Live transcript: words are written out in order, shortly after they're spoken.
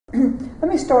Let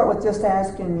me start with just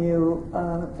asking you,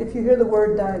 if you hear the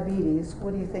word diabetes,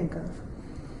 what do you think of?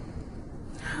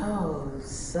 Oh,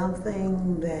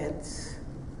 something that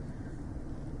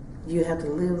you have to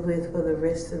live with for the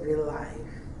rest of your life.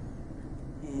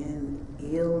 And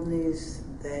illness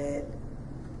that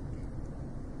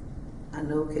I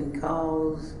know can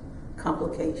cause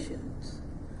complications.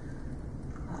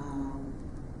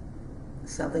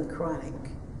 Something chronic,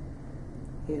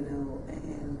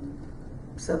 and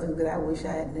something that I wish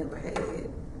I had never had.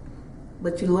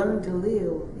 But you learn to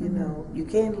live, you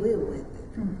can't live with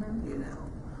it,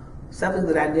 Something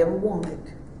that I never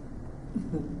wanted,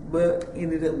 but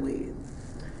ended up with.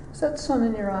 Is that sun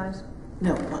in your eyes?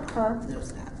 No, Huh? no,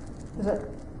 it's not. Is that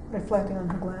reflecting on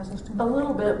her glasses too? A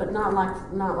little bit, but not like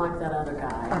that other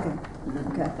guy.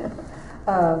 Okay. Okay.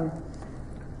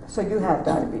 So you have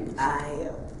diabetes. I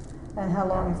am. And how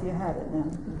long have you had it now?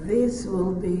 This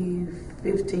will be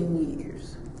 15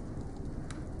 years,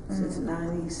 since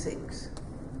 96.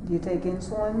 Do you take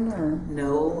insulin or?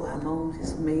 No, I'm on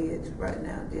just meds right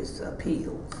now, just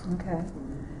pills. Okay.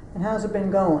 And how's it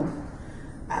been going?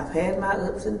 I've had my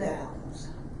ups and downs.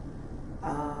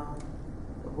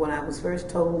 When I was first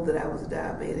told that I was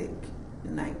diabetic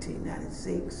in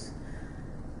 1996,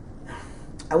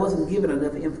 I wasn't given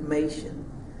enough information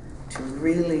to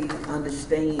really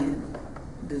understand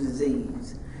the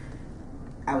disease.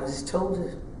 I was just told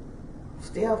to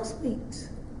stay off sweets,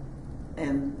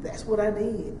 and that's what I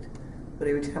did. But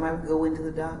every time I would go into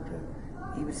the doctor,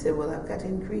 he would say, well, I've got to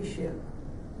increase your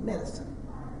medicine.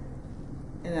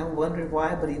 And I'm wondering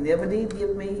why, but he never did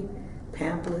give me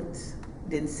pamphlets,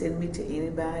 didn't send me to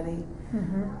anybody.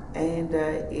 And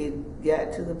it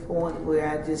got to the point where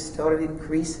I just started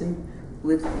increasing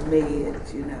with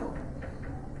meds,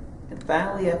 And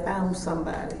finally I found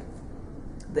somebody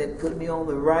that put me on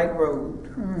the right road.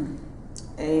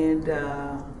 And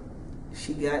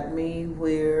she got me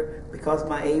where, because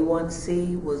my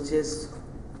A1C was just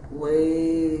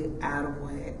way out of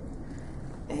whack.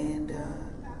 And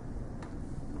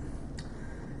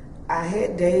I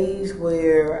had days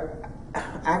where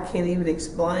I can't even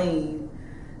explain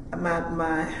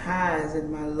my highs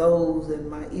and my lows and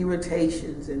my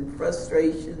irritations and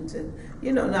frustrations and,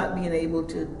 not being able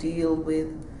to deal with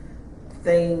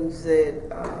things that,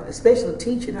 especially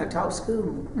teaching, I taught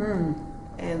school.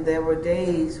 And there were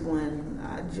days when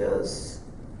I just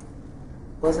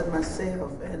wasn't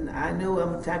myself. And I know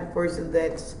I'm the type of person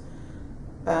that's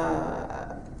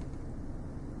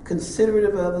considerate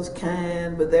of others,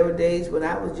 kind, but there were days when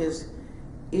I was just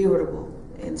irritable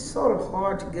and sort of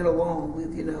hard to get along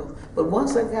with, But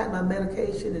once I got my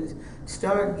medication and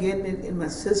started getting it in my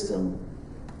system,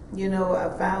 I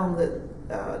found that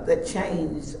that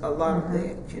changed a lot of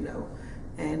that,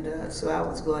 And so I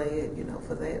was glad,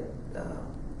 for that.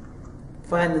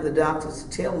 Finding the doctors to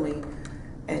tell me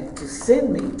and to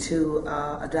send me to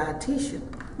a dietitian,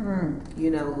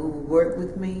 who worked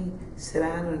with me, sit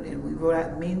down and we wrote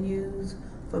out menus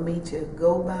for me to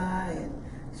go by, and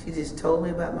she just told me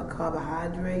about my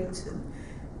carbohydrates and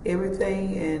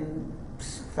everything, and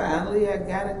finally I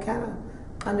got it kind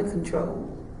of under control.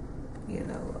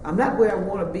 I'm not where I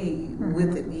want to be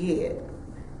with it yet,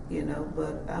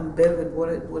 but I'm better than what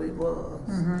it was.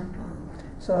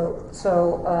 So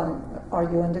are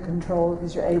you under control?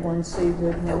 Is your A1C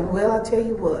good now? Well, I'll tell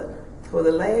you what, for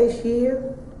the last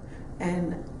year,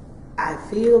 and I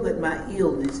feel that my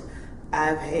illness,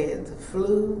 I've had the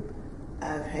flu,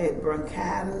 I've had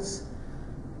bronchitis,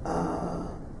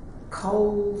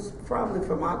 colds, probably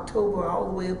from October all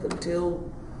the way up until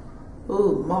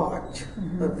March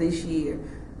of this year.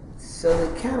 So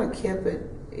it kind of kept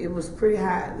it was pretty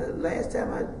high. The last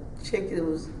time I checked it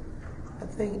was, I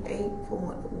think,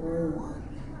 8.1.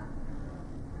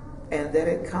 And that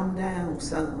had come down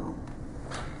some.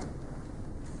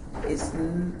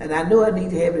 And I know I need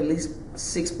to have at least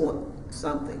 6 point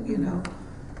something,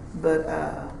 But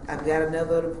I've got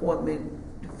another appointment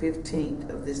the 15th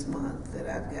of this month that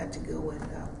I've got to go and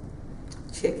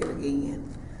check it again.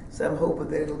 So I'm hoping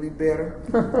that it'll be better.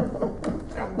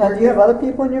 Now, do you have other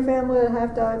people in your family that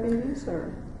have diabetes,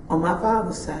 or? On my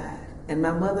father's side, and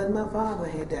my mother and my father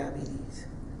had diabetes.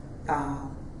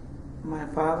 My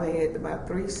father had about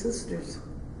 3 sisters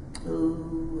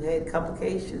who had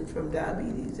complications from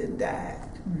diabetes and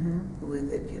died with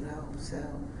it, So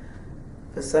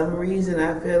for some reason,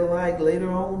 I felt like later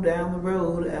on down the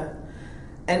road,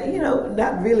 and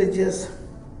not really just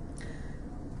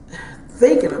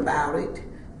thinking about it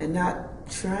and not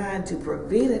trying to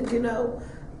prevent it,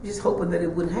 just hoping that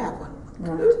it wouldn't happen.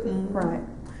 Right. Right.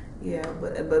 Yeah,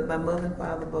 but my mother and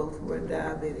father both were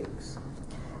diabetics.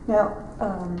 Now,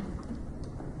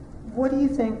 What do you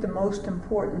think the most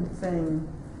important thing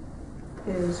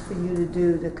is for you to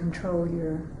do to control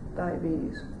your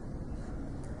diabetes?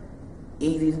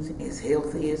 Eating as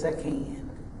healthy as I can,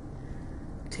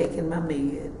 taking my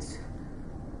meds,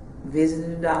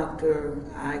 visiting the doctor.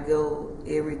 I go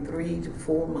every 3 to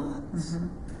 4 months. Mm-hmm.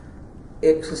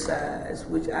 Exercise,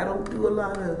 which I don't do a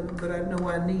lot of, but I know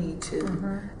I need to,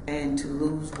 Mm-hmm. and to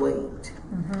lose weight,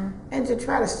 Mm-hmm. and to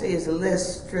try to stay as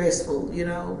less stressful,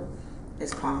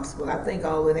 as possible. I think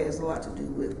all it has a lot to do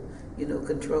with,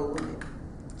 controlling it.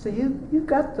 So you've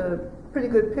got the pretty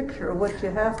good picture of what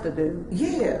you have to do.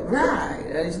 Yeah, right.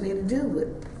 I just need to do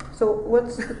it. So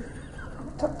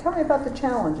tell me about the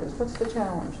challenges. What's the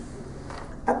challenge?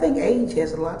 I think age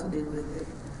has a lot to do with it.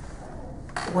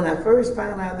 When I first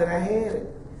found out that I had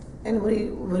it, and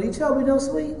when he told me no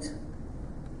sweets,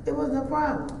 it wasn't a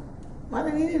problem. I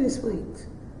didn't eat any sweets.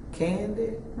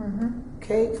 Candy, Mm-hmm.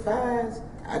 cake, pies,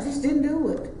 I just didn't do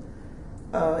it.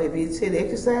 If he said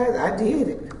exercise, I did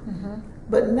it. Mm-hmm.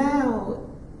 But now,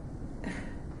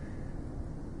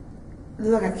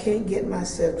 look, I can't get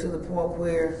myself to the point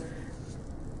where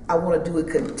I want to do it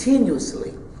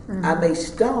continuously. Mm-hmm. I may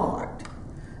start,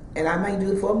 and I may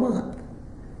do it for a month,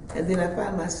 and then I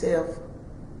find myself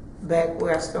back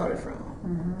where I started from.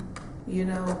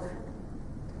 Mm-hmm.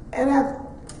 And I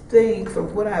think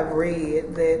from what I've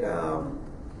read that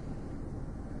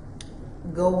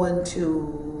going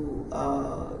to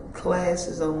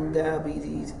classes on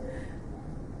diabetes,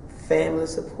 family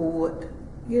support,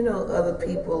 other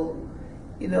people,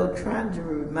 trying to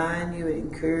remind you and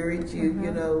encourage you,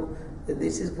 Mm-hmm. That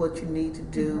this is what you need to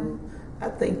do. Mm-hmm. I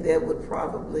think that would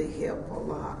probably help a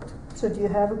lot. So do you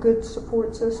have a good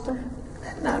support system?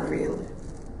 Not really.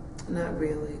 Not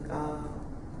really.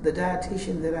 The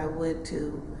dietitian that I went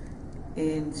to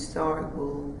in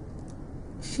Starkville,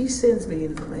 she sends me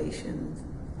information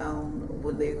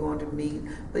when they're going to meet.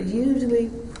 But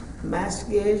usually my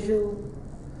schedule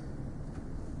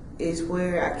is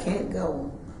where I can't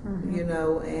go,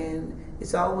 Mm-hmm. and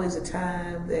it's always a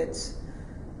time that's,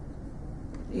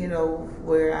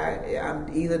 where I'm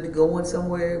either going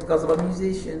somewhere because I'm a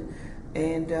musician,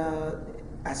 and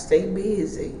I stay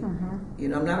busy.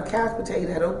 Mm-hmm. I'm not a couch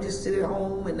potato. I don't just sit at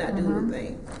home and not do Mhm.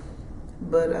 anything.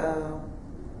 But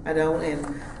I don't,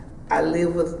 and I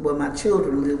live with, my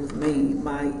children live with me,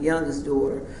 my youngest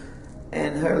daughter,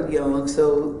 and her young,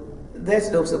 so that's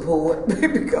no support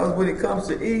because when it comes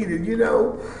to eating,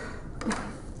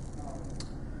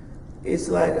 it's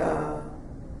like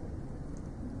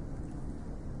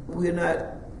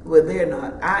they're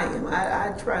not. I am.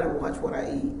 I try to watch what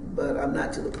I eat, but I'm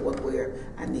not to the point where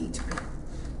I need to be.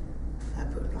 I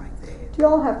put it like that. Do you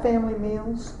all have family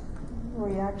meals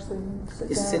where you actually sit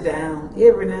Just down? sit down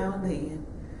every now and then.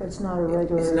 But it's not a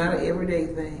regular. It's not an everyday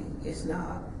thing. It's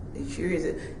not. It sure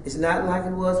isn't. It's not like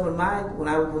it was when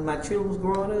my children was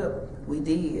growing up. We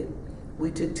did.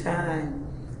 We took time,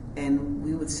 and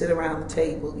we would sit around the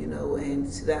table, and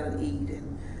sit down and eat,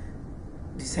 and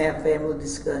just have family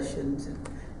discussions, and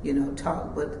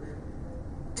talk. But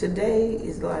today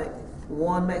is like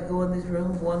one might go in this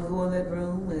room, one go in that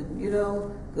room, and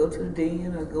go to the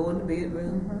den or go in the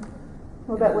bedroom. Mhm.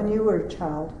 What about when you were a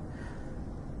child?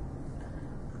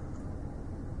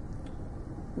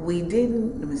 We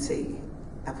didn't, let me see,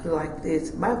 I put it like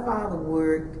this. My father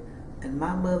worked and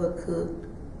my mother cooked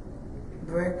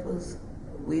breakfast.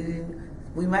 We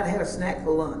might have had a snack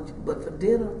for lunch, but for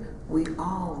dinner, we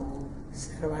all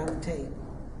sat around the table.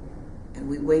 And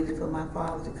we waited for my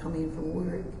father to come in from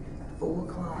work at 4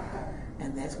 o'clock.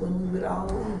 And that's when we would all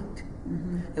eat.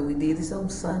 Mm-hmm. And we did this on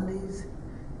Sundays,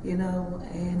 and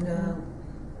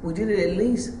we did it at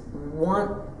least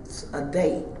once a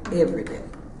day, every day.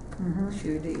 Mm-hmm.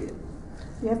 Sure did.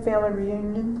 You have family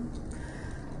reunion?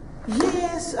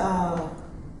 Yes,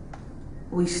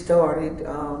 we started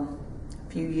a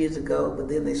few years ago, but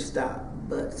then they stopped.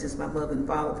 But since my mother and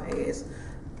father passed,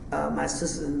 my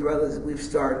sisters and brothers, we've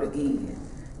started again.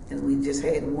 And we just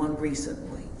had one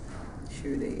recently.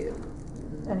 Sure did.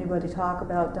 Anybody talk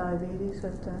about diabetes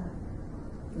at the...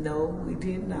 No, we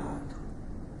did not.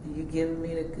 You're giving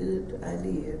me a good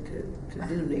idea to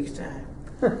do next time.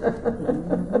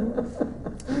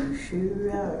 You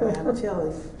sure are, I'm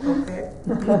telling you, okay?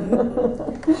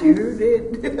 Sure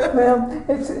did. Well,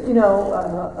 it's,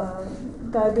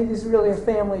 diabetes is really a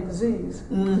family disease.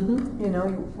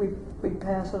 Mm-hmm. We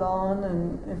pass it on,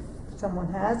 and if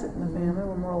someone has it in the family,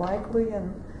 we're more likely,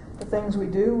 and the things we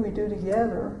do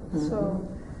together. Mm-hmm. So,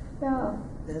 yeah.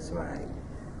 That's right.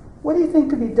 What do you think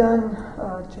could be done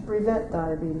to prevent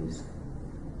diabetes?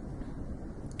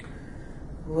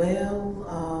 Well,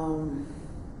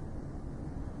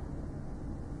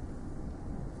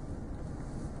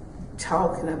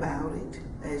 talking about it,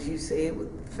 as you said, with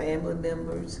family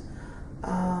members,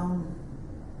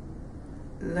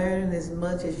 learning as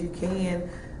much as you can,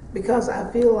 because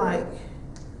I feel like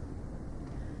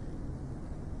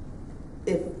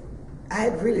if I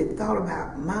had really thought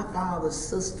about my father's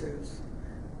sisters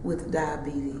with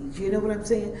diabetes, you know what I'm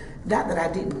saying? Not that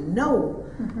I didn't know,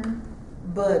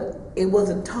 but it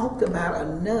wasn't talked about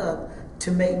enough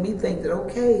to make me think that,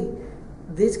 okay,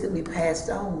 this could be passed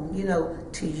on, you know,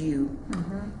 to you.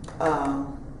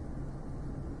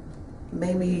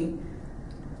 Maybe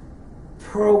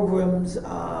programs,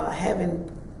 having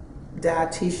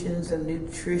dietitians and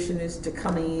nutritionists to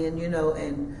come in, you know,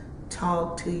 and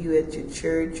talk to you at your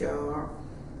church or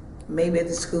maybe at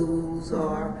the schools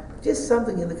or just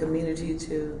something in the community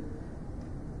to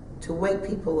wake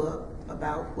people up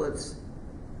about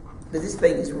that this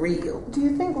thing is real. Do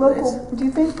you think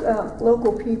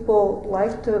local people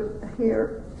like to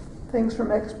hear things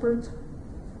from experts,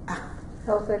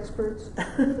 health experts?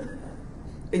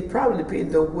 It probably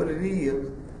depends on what it is.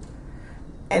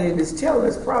 And if it's telling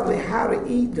us probably how to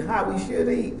eat and how we should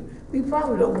eat, we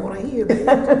probably don't want to hear that.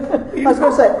 I was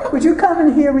going to say, would you come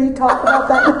and hear me talk about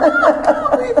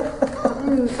that?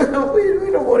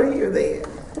 we don't want to hear that.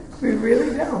 We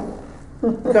really don't.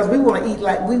 Because we want to eat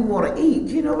like we want to eat.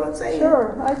 You know what I'm saying?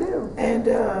 Sure, I do. And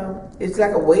it's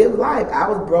like a way of life. I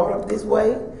was brought up this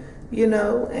way, you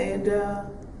know, and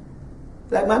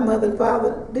like my mother and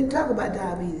father didn't talk about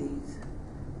diabetes.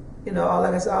 You know,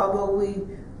 like I said, although we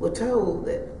were told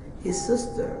that his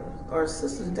sister or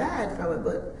sisters died from it,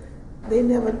 but they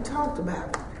never talked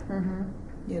about it.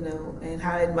 You know, and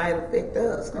how it might affect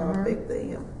us or affect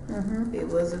them. It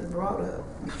wasn't brought up.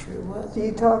 It sure wasn't. Do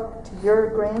you talk to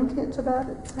your grandkids about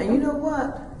it? And you know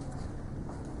what?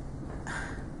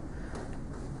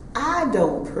 I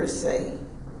don't per se.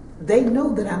 They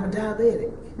know that I'm a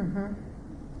diabetic.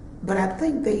 But I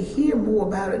think they hear more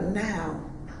about it now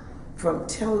from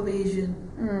television,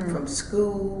 from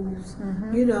schools,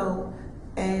 you know,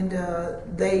 and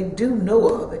they do know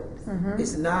of it.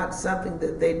 It's not something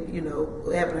that they, you know,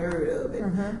 haven't heard of it.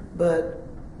 But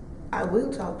I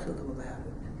will talk to them about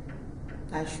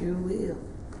it. I sure will.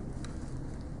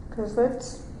 Because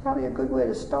that's probably a good way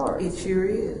to start. It sure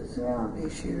is. Yeah.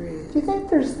 It sure is. Do you think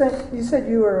there's you said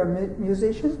you were a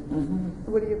musician?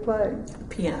 What do you play?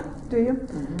 Piano. Do you?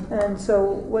 And so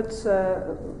what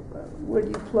do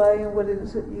you play and what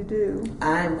is it you do?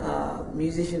 I'm a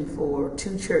musician for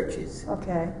 2 churches.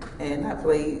 Okay. And I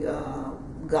play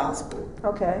gospel.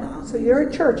 Okay. So you're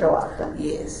at church a lot then?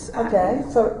 Yes. Okay.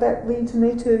 So that leads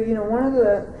me to, you know, one of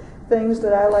the things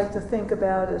that I like to think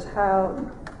about is how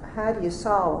do you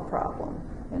solve a problem?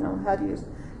 You know,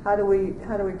 how do we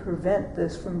prevent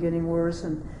this from getting worse,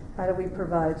 and how do we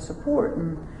provide support?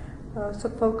 And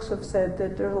some folks have said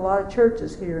that there's a lot of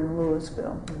churches here in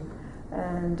Louisville,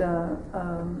 and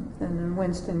in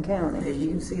Winston County. As you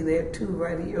can see, there are 2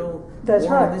 right here. That's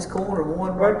one right. on this corner,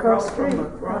 one Right right across the street.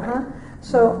 from us. Right.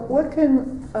 So what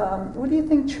do you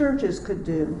think churches could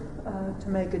do to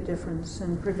make a difference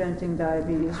in preventing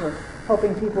diabetes or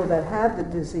helping people that have the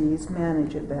disease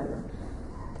manage it better?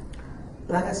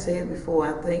 Like I said before,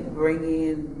 I think bringing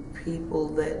in people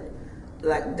that,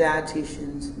 like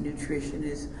dietitians,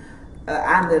 nutritionists.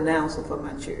 I'm the announcer for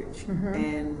my church,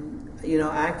 and you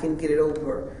know, I can get it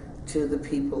over to the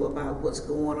people about what's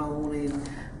going on.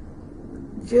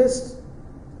 And just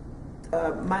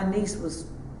my niece was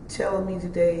telling me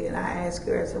today, and I asked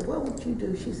her, I said, what would you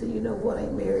do? She said, you know what,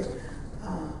 Aunt Mary,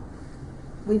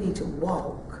 we need to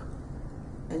walk.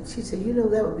 And she said, you know,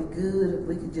 that would be good if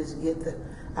we could just get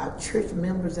our church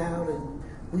members out and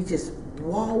we just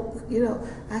walk, you know.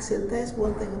 I said, that's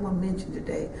one thing I'm going to mention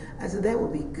today. I said, that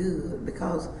would be good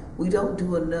because we don't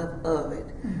do enough of it.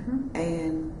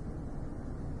 And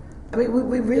I mean,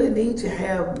 we really need to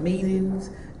have meetings,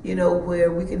 you know, where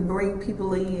we can bring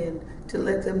people in to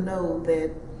let them know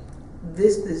that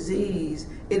this disease,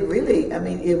 it really, I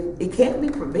mean, if it can't be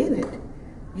prevented,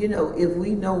 you know, if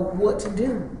we know what to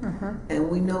do. And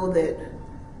we know that,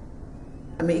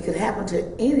 I mean, it could happen to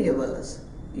any of us,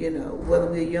 you know, whether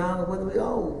we're young or whether we're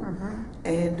old.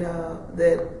 And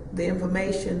that the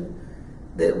information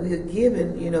that we are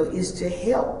given, you know, is to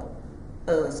help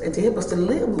us and to help us to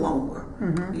live longer,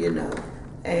 you know.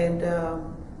 And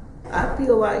I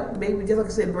feel like maybe, just like I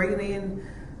said, bringing in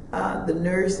the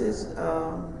nurses.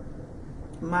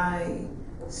 My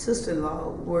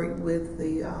sister-in-law worked with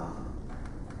the,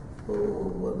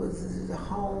 what was this, the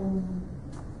home,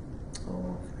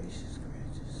 oh, gracious.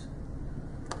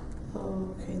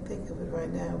 Oh, can't think of it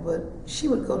right now, but she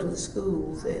would go to the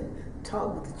schools and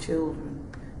talk with the children,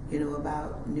 you know,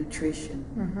 about nutrition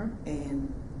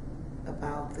and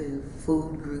about the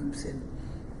food groups and,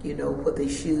 you know, what they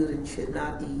should and should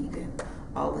not eat and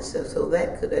all this stuff. So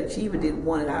that could, she even did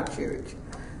one at our church,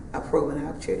 a program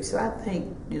at our church. So I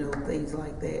think, you know, things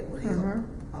like that would help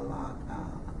a lot.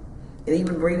 And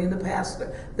even bringing the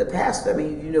pastor. The pastor, I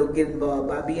mean, you know, get involved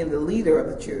by being the leader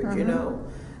of the church, you know,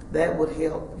 that would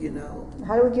help, you know.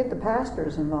 How do we get the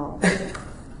pastors involved?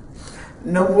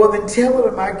 No more than telling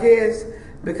them, I guess,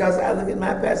 because I look at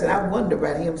my pastor and I wonder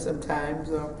about him sometimes.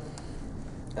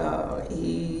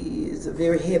 He is a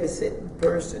very heavy-set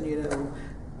person, you know,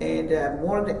 and I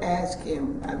wanted to ask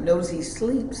him. I've noticed he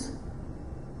sleeps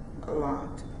a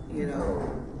lot, you know.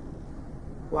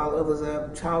 While others are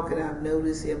talking, I've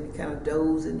noticed him kind of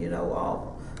dozing, you know,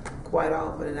 off quite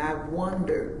often, and I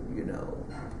wondered, you know,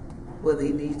 whether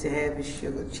he needs to have his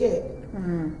sugar checked.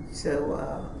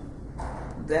 So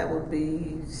that would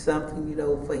be something, you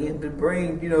know, for him to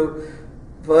bring, you know,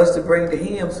 for us to bring to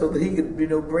him, so that he could, you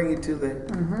know, bring it to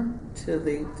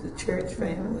the church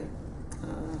family.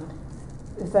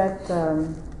 Is that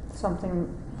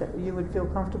something that you would feel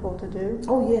comfortable to do?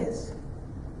 Oh yes.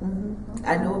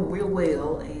 I know him real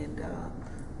well, and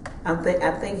I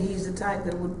think he's the type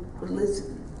that would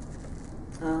listen.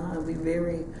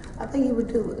 I think he would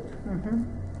do it.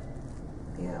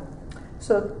 Yeah.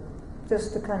 So,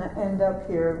 just to kind of end up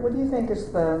here, what do you think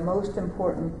is the most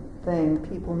important thing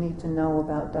people need to know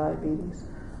about diabetes?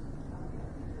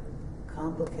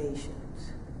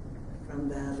 Complications from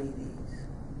diabetes,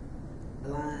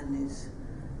 blindness.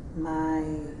 My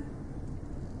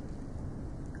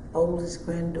oldest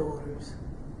granddaughter's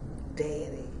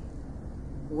daddy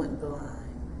went blind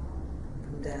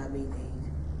from diabetes.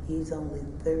 He's only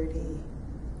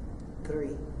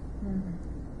 33,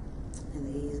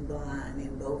 and he's blind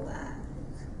in both eyes.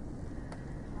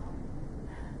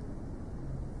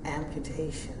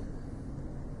 Amputation,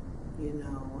 you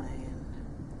know, and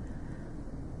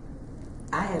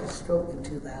I had a stroke in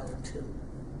 2002,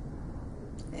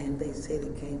 and they said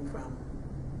it came from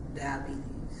diabetes.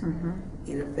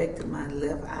 It affected my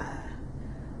left eye.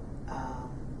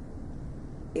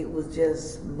 It was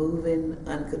just moving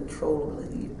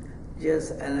uncontrollably.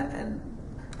 And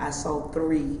I saw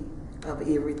 3 of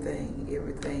everything,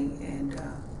 and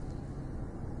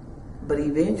but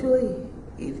eventually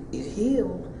it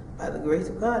healed by the grace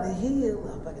of God. It healed.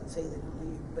 I hope I can say that on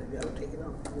here, but I don't take it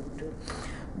off.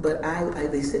 But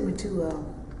they sent me to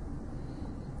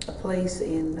a place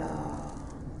in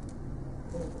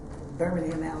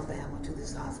Birmingham, Alabama, to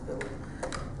this hospital,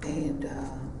 and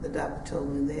the doctor told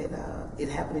me that it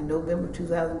happened in November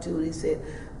 2002, and he said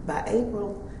by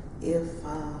April, if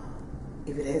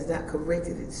it has not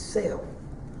corrected itself,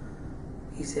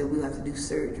 he said we'll have to do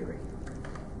surgery.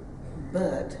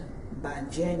 But by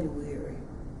January,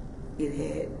 it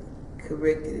had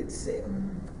corrected itself.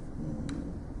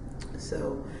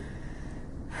 So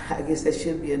I guess that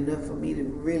should be enough for me to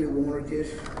really want to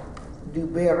just do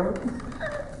better.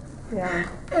 Yeah.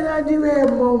 And I do have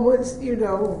moments, you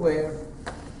know, where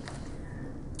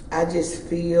I just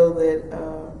feel that,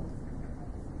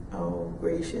 oh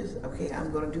gracious, okay,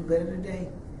 I'm going to do better today.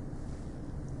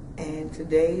 And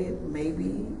today,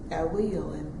 maybe I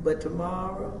will. But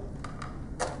tomorrow,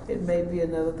 it may be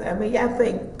another thing. I mean, I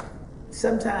think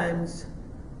sometimes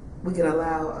we can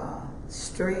allow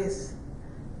stress,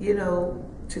 you know,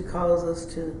 to cause us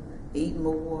to eat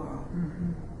more.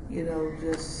 You know,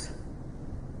 just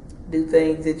do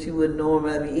things that you would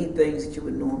normally, eat things that you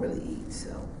would normally eat.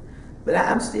 So, but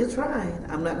I'm still trying.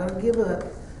 I'm not going to give up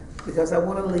because I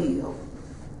want to live.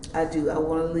 I do. I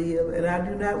want to live, and I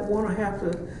do not want to have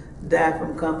to die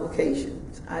from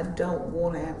complications. I don't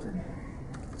want to have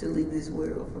to leave this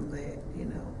world from that, you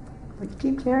know. But you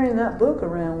keep carrying that book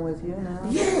around with you now.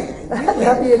 Yeah.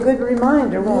 That'll be a good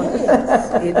reminder, won't it?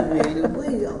 Yes, it really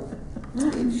will.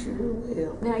 It sure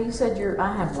will. Now you said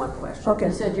I have one question. Okay.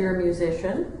 You said you're a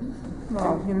musician.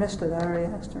 Well, you missed it. I already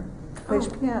asked her. Plays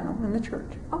piano in the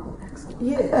church. Oh, excellent.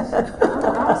 Yes. I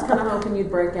was kind of hoping you'd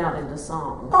break out into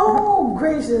song. Oh,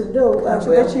 gracious, no. I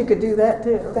bet you could do that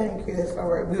too. Thank you. That's all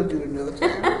right. We'll do it another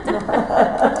time.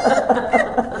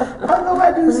 Although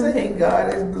I do sing,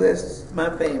 God has blessed my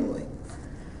family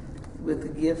with the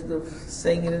gift of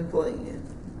singing and playing.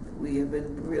 We have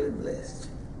been really blessed.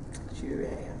 Sure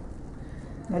have.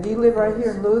 Now, do you live right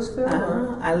here in Louisville?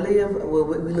 I live, well,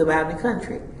 we live out in the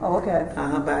country. Oh, okay.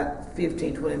 About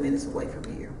 15, 20 minutes away from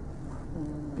here.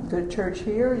 You go to church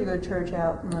here, or you go to church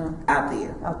out Out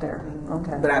there. out there?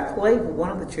 Okay. But I play for one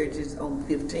of the churches on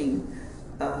 15,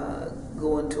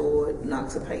 going toward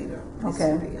Noxapater,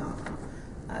 Mississippi.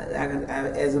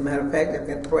 As a matter of fact, I've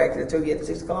got practice until you at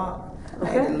 6 o'clock. I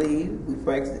had to leave. We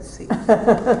practiced at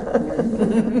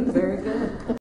 6. Very good.